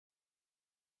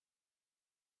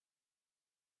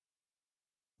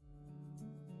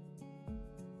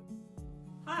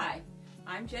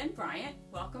I'm Jen Bryant.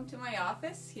 Welcome to my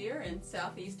office here in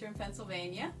southeastern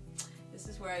Pennsylvania. This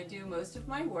is where I do most of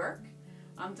my work.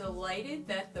 I'm delighted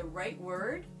that the right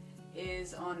word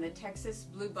is on the Texas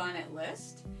Bluebonnet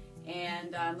list,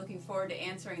 and I'm looking forward to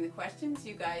answering the questions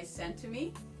you guys sent to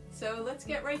me. So let's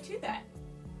get right to that.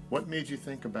 What made you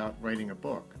think about writing a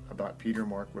book about Peter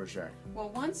Mark Roget? Well,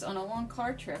 once on a long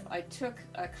car trip, I took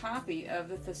a copy of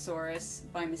the Thesaurus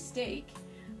by mistake.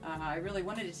 I really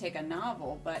wanted to take a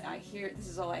novel, but this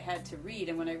is all I had to read,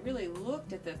 and when I really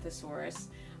looked at the Thesaurus,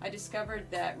 I discovered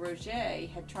that Roget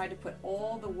had tried to put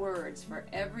all the words for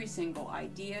every single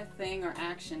idea, thing, or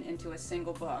action into a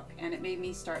single book, and it made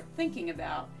me start thinking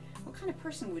about what kind of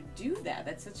person would do that.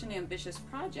 That's such an ambitious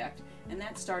project, and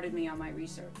that started me on my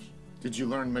research. Did you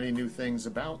learn many new things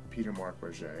about Peter Mark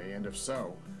Roget, and if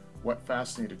so, what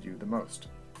fascinated you the most?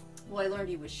 Well, I learned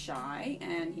he was shy,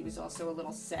 and he was also a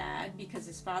little sad because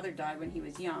his father died when he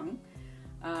was young.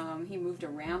 He moved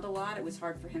around a lot. It was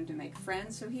hard for him to make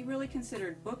friends, so he really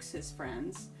considered books his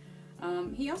friends.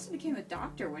 He also became a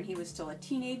doctor when he was still a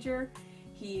teenager.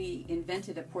 He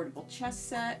invented a portable chess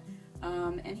set,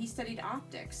 and he studied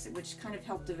optics, which kind of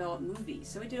helped develop movies.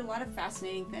 So he did a lot of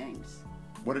fascinating things.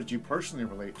 What did you personally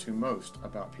relate to most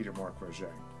about Peter Mark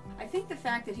Roget? I think the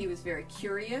fact that he was very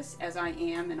curious, as I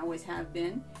am and always have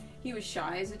been. He was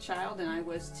shy as a child, and I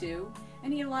was too,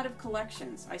 and he had a lot of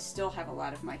collections. I still have a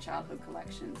lot of my childhood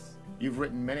collections. You've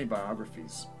written many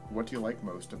biographies. What do you like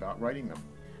most about writing them?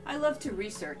 I love to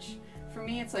research. For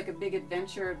me, it's like a big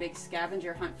adventure, a big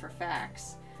scavenger hunt for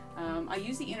facts. I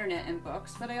use the internet and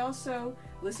books, but I also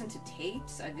listen to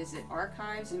tapes. I visit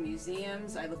archives and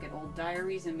museums. I look at old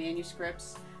diaries and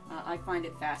manuscripts. I find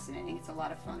it fascinating. It's a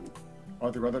lot of fun.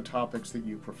 Are there other topics that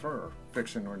you prefer,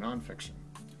 fiction or nonfiction?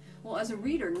 Well, as a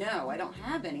reader, no, I don't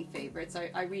have any favorites.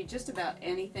 I read just about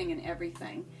anything and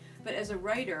everything. But as a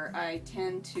writer, I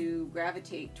tend to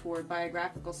gravitate toward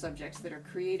biographical subjects that are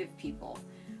creative people.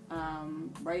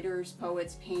 Writers,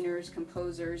 poets, painters,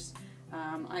 composers.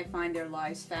 I find their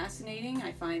lives fascinating.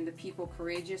 I find the people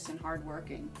courageous and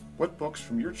hardworking. What books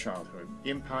from your childhood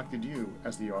impacted you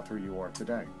as the author you are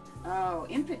today? Oh,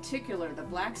 in particular, the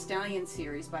Black Stallion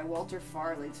series by Walter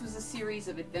Farley. This was a series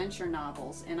of adventure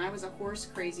novels, and I was a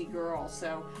horse-crazy girl,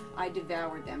 so I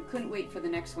devoured them. Couldn't wait for the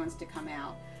next ones to come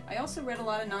out. I also read a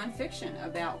lot of nonfiction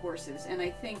about horses, and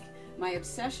I think my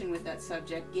obsession with that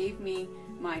subject gave me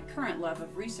my current love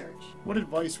of research. What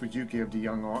advice would you give to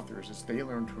young authors as they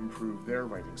learn to improve their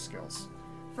writing skills?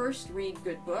 First, read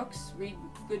good books. Read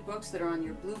good books that are on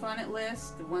your Bluebonnet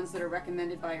list, the ones that are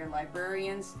recommended by your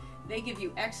librarians. They give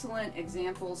you excellent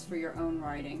examples for your own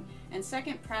writing. And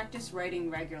second, practice writing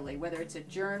regularly, whether it's a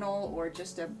journal or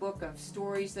just a book of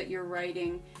stories that you're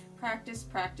writing. Practice,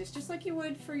 just like you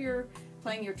would for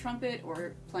playing your trumpet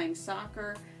or playing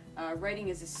soccer. Writing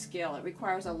is a skill. It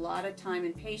requires a lot of time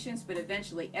and patience, but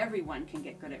eventually everyone can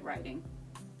get good at writing.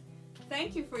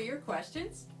 Thank you for your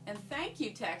questions, and thank you,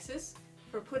 Texas,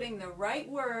 for putting the right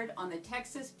word on the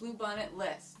Texas Bluebonnet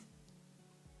list.